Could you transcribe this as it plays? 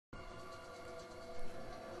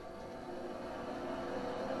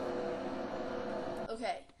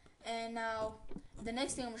And now the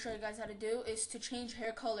next thing I'm going to show you guys how to do is to change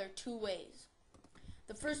hair color 2 ways.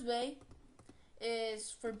 The first way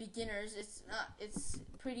is for beginners. It's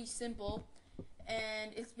pretty simple,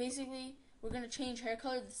 and it's basically we're going to change hair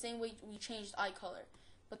color the same way we changed eye color.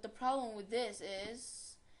 But the problem with this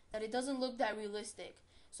is that it doesn't look that realistic.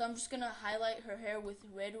 So I'm just going to highlight her hair with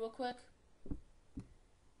red real quick.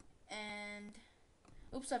 And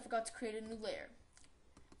oops, I forgot to create a new layer.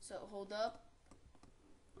 So hold up.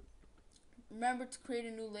 Remember to create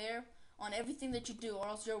a new layer on everything that you do, or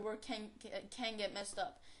else your work can get messed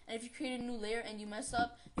up. And if you create a new layer and you mess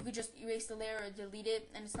up, you could just erase the layer or delete it,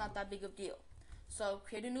 and it's not that big of a deal. So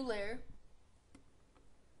create a new layer.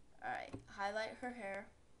 Alright, highlight her hair.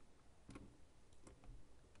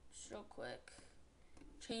 Just real quick.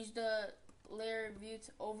 Change the layer view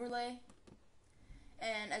to overlay.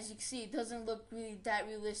 And as you can see, it doesn't look really that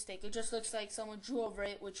realistic. It just looks like someone drew over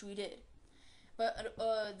it, which we did. But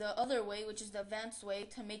the other way, which is the advanced way,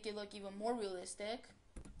 to make it look even more realistic,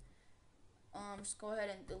 just go ahead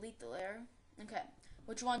and delete the layer. Okay,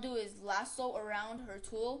 what you want to do is lasso around her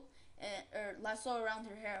tool, or lasso around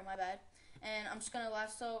her hair, my bad. And I'm just going to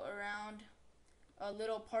lasso around a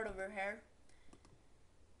little part of her hair.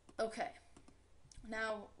 Okay,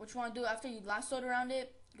 now what you want to do after you lassoed around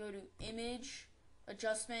it, go to Image,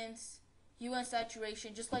 Adjustments, Hue and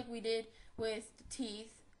Saturation, just like we did with the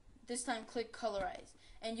teeth. This time click Colorize,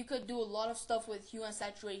 and you could do a lot of stuff with hue and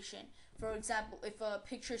saturation. For example, if a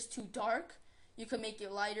picture is too dark, you could make it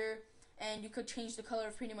lighter, and you could change the color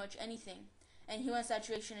of pretty much anything. And hue and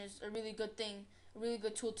saturation is a really good thing, a really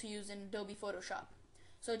good tool to use in Adobe Photoshop.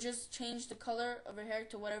 So just change the color of her hair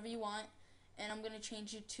to whatever you want, and I'm going to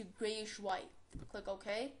change it to grayish white. Click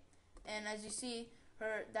OK, and as you see,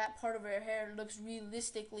 that part of her hair looks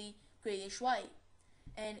realistically grayish white,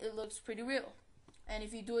 and it looks pretty real. And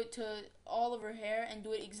if you do it to all of her hair and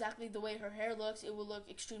do it exactly the way her hair looks, it will look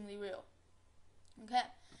extremely real. Okay,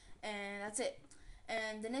 and that's it.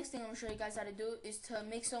 And the next thing I'm going to show you guys how to do is to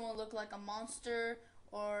make someone look like a monster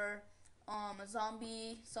or a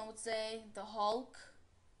zombie, some would say, the Hulk.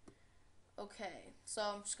 Okay, so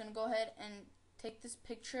I'm just going to go ahead and take this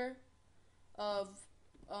picture of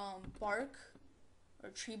bark or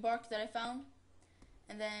tree bark that I found,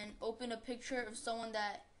 and then open a picture of someone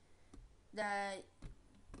that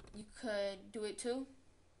you could do it to,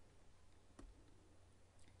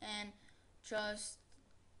 and just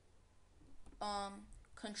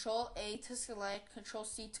Control A to select, Control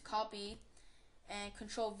C to copy, and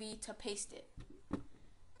Control V to paste it.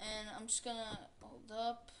 And I'm just gonna hold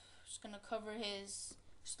up, just gonna cover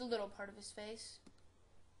just a little part of his face,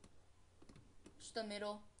 just the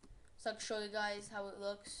middle, so I can show you guys how it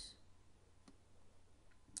looks.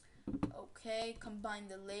 Okay, combine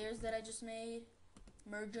the layers that I just made,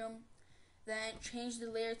 merge them, then change the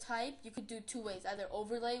layer type. You could do 2 ways, either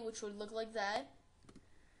overlay, which would look like that,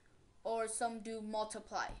 or some do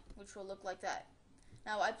multiply, which will look like that.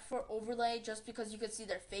 Now I prefer overlay just because you could see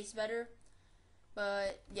their face better,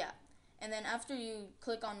 but yeah. And then after you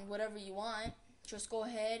click on whatever you want, just go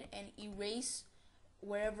ahead and erase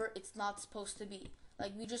wherever it's not supposed to be.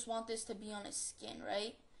 Like, we just want this to be on his skin,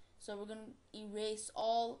 right? So we're going to erase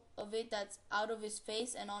all of it that's out of his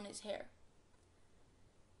face and on his hair.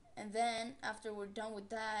 And then after we're done with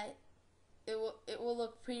that, it will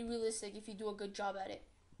look pretty realistic if you do a good job at it.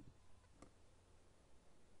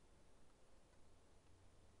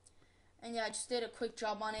 And yeah, I just did a quick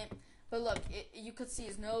job on it. But look, you could see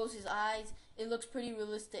his nose, his eyes. It looks pretty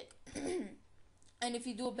realistic. And if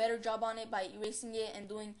you do a better job on it by erasing it and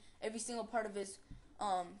doing every single part of his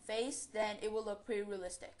face, then it will look pretty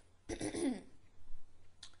realistic.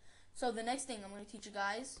 So the next thing I'm going to teach you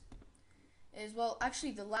guys is, well,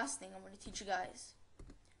 actually the last thing I'm going to teach you guys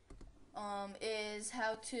is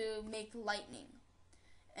how to make lightning.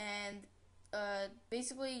 And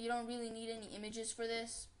basically you don't really need any images for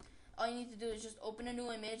this. All you need to do is just open a new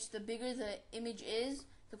image. The bigger the image is,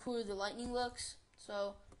 the cooler the lightning looks.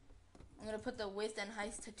 So I'm going to put the width and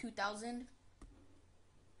height to 2000.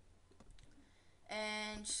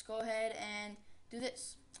 And just go ahead and do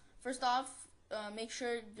this. First off, make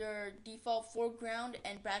sure your default foreground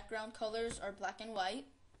and background colors are black and white.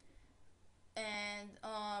 And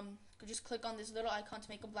just click on this little icon to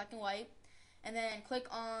make them black and white. And then click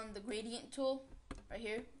on the gradient tool right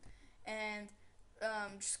here. And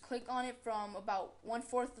just click on it from about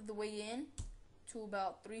 1/4 of the way in to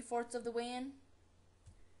about 3/4 of the way in.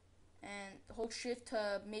 And hold shift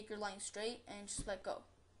to make your line straight and just let go.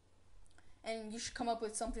 And you should come up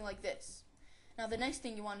with something like this. Now the next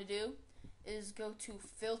thing you want to do is go to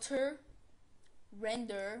Filter,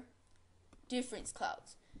 Render, Difference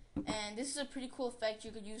Clouds. And this is a pretty cool effect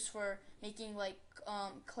you could use for making like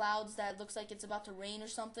clouds that looks like it's about to rain or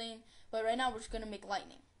something. But right now we're just gonna make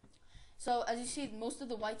lightning. So as you see, most of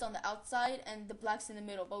the white's on the outside and the black's in the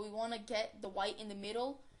middle, but we want to get the white in the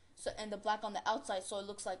middle and the black on the outside so it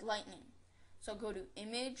looks like lightning. So go to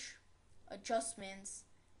Image, Adjustments,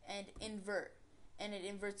 and Invert, and it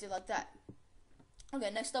inverts it like that.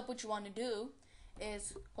 Okay, next up what you want to do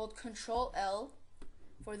is hold Control L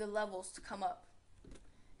for the levels to come up.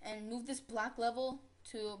 And move this black level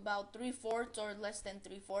to about 3/4 or less than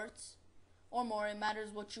 3/4 or more. It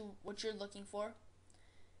matters what you're looking for.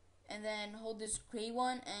 And then hold this gray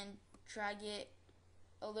one and drag it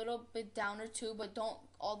a little bit down or two, but don't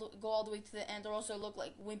go all the way to the end, or else it'll look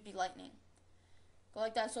like wimpy lightning. Go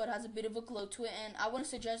like that so it has a bit of a glow to it. And I wouldn't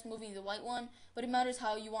suggest moving the white one, but it matters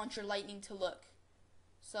how you want your lightning to look.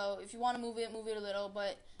 So if you want to move it a little,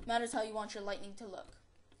 but it matters how you want your lightning to look.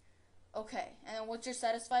 Okay, and then once you're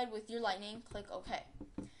satisfied with your lightning, click OK.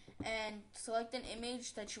 And select an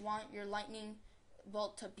image that you want your lightning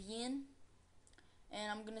bolt to be in. And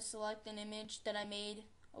I'm going to select an image that I made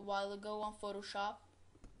a while ago on Photoshop.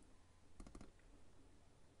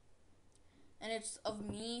 And it's of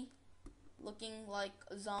me looking like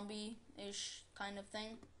a zombie-ish kind of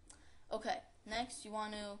thing. Okay, next you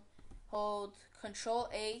want to hold Control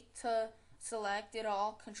A to select it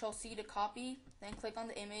all, Control C to copy, then click on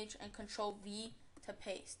the image, and Control V to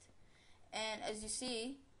paste. And as you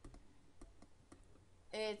see,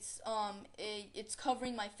 it's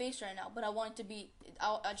covering my face right now, but I want it to be,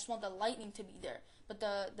 I just want the lightning to be there, but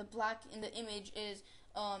the black in the image is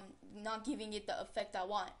not giving it the effect I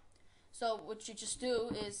want. So what you just do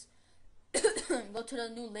is go to the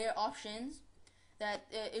new layer options. That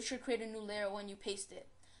it should create a new layer when you paste it.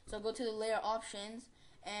 So go to the layer options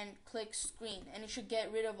and click screen, and it should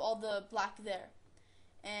get rid of all the black there.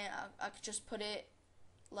 And I could just put it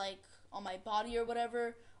like on my body or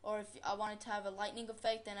whatever, or if I wanted to have a lightning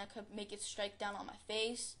effect, then I could make it strike down on my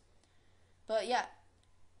face. But yeah,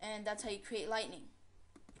 and that's how you create lightning.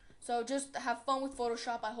 So just have fun with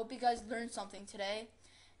Photoshop. I hope you guys learned something today.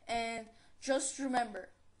 And just remember,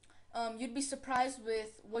 you'd be surprised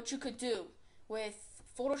with what you could do with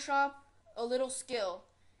Photoshop, a little skill,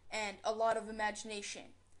 and a lot of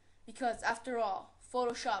imagination. Because after all,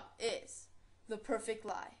 Photoshop is the perfect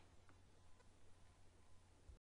lie.